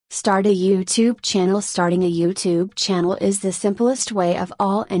Start a YouTube channel. Starting a YouTube channel is the simplest way of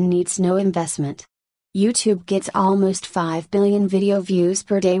all and needs no investment. YouTube gets almost 5 billion video views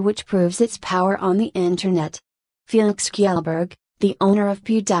per day, which proves its power on the internet. Felix Kjellberg, the owner of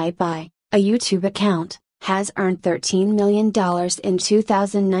PewDiePie, a YouTube account, has earned $13 million in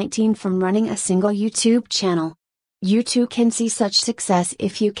 2019 from running a single YouTube channel. You too can see such success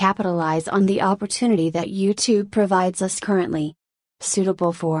if you capitalize on the opportunity that YouTube provides us currently.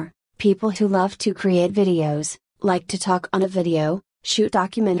 Suitable for people who love to create videos, like to talk on a video, shoot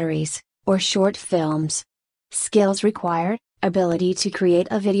documentaries, or short films. Skills required: ability to create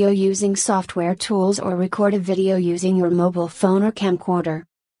a video using software tools or record a video using your mobile phone or camcorder.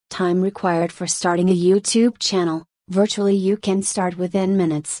 Time required for starting a YouTube channel: virtually you can start within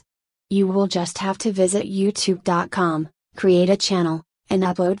minutes. You will just have to visit youtube.com, create a channel, and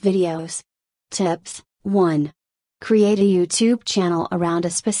upload videos. Tips: 1. Create a YouTube channel around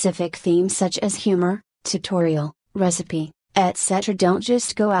a specific theme such as humor, tutorial, recipe, etc. Don't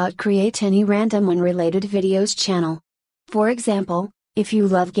just go out create any random unrelated videos channel. For example, if you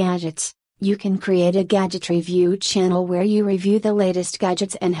love gadgets, you can create a gadget review channel where you review the latest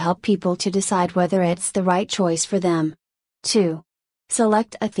gadgets and help people to decide whether it's the right choice for them. 2.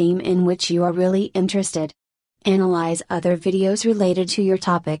 Select a theme in which you are really interested. Analyze other videos related to your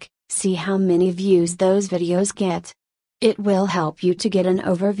topic, see how many views those videos get. It will help you to get an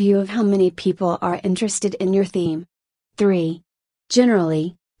overview of how many people are interested in your theme. 3.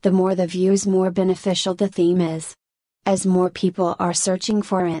 Generally, the more the views, more beneficial the theme is, as more people are searching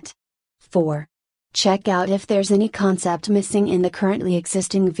for it. 4. Check out if there's any concept missing in the currently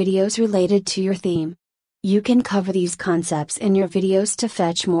existing videos related to your theme. You can cover these concepts in your videos to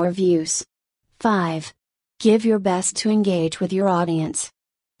fetch more views. 5. Give your best to engage with your audience.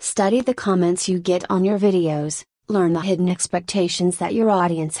 Study the comments you get on your videos, learn the hidden expectations that your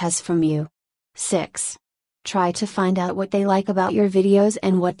audience has from you. 6. Try to find out what they like about your videos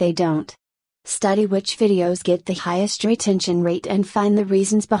and what they don't. Study which videos get the highest retention rate and find the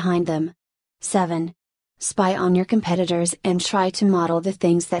reasons behind them. 7. Spy on your competitors and try to model the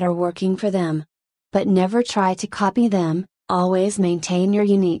things that are working for them. But never try to copy them, always maintain your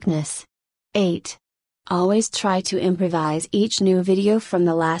uniqueness. 8. Always try to improvise each new video from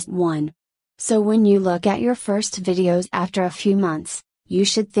the last one. So when you look at your first videos after a few months, you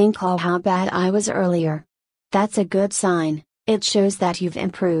should think, oh, how bad I was earlier. That's a good sign, it shows that you've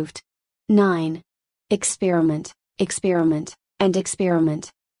improved. 9. Experiment, experiment, and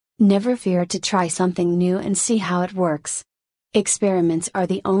experiment. Never fear to try something new and see how it works. Experiments are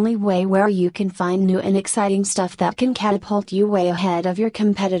the only way where you can find new and exciting stuff that can catapult you way ahead of your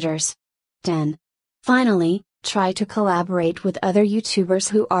competitors. 10. Finally, try to collaborate with other YouTubers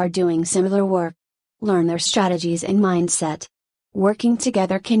who are doing similar work. Learn their strategies and mindset. Working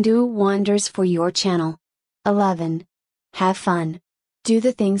together can do wonders for your channel. 11. Have fun. Do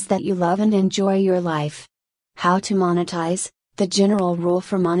the things that you love and enjoy your life. How to monetize? The general rule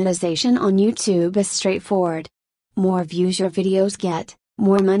for monetization on YouTube is straightforward. More views your videos get,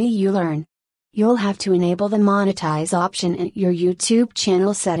 more money you earn. You'll have to enable the monetize option in your YouTube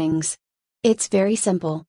channel settings. It's very simple.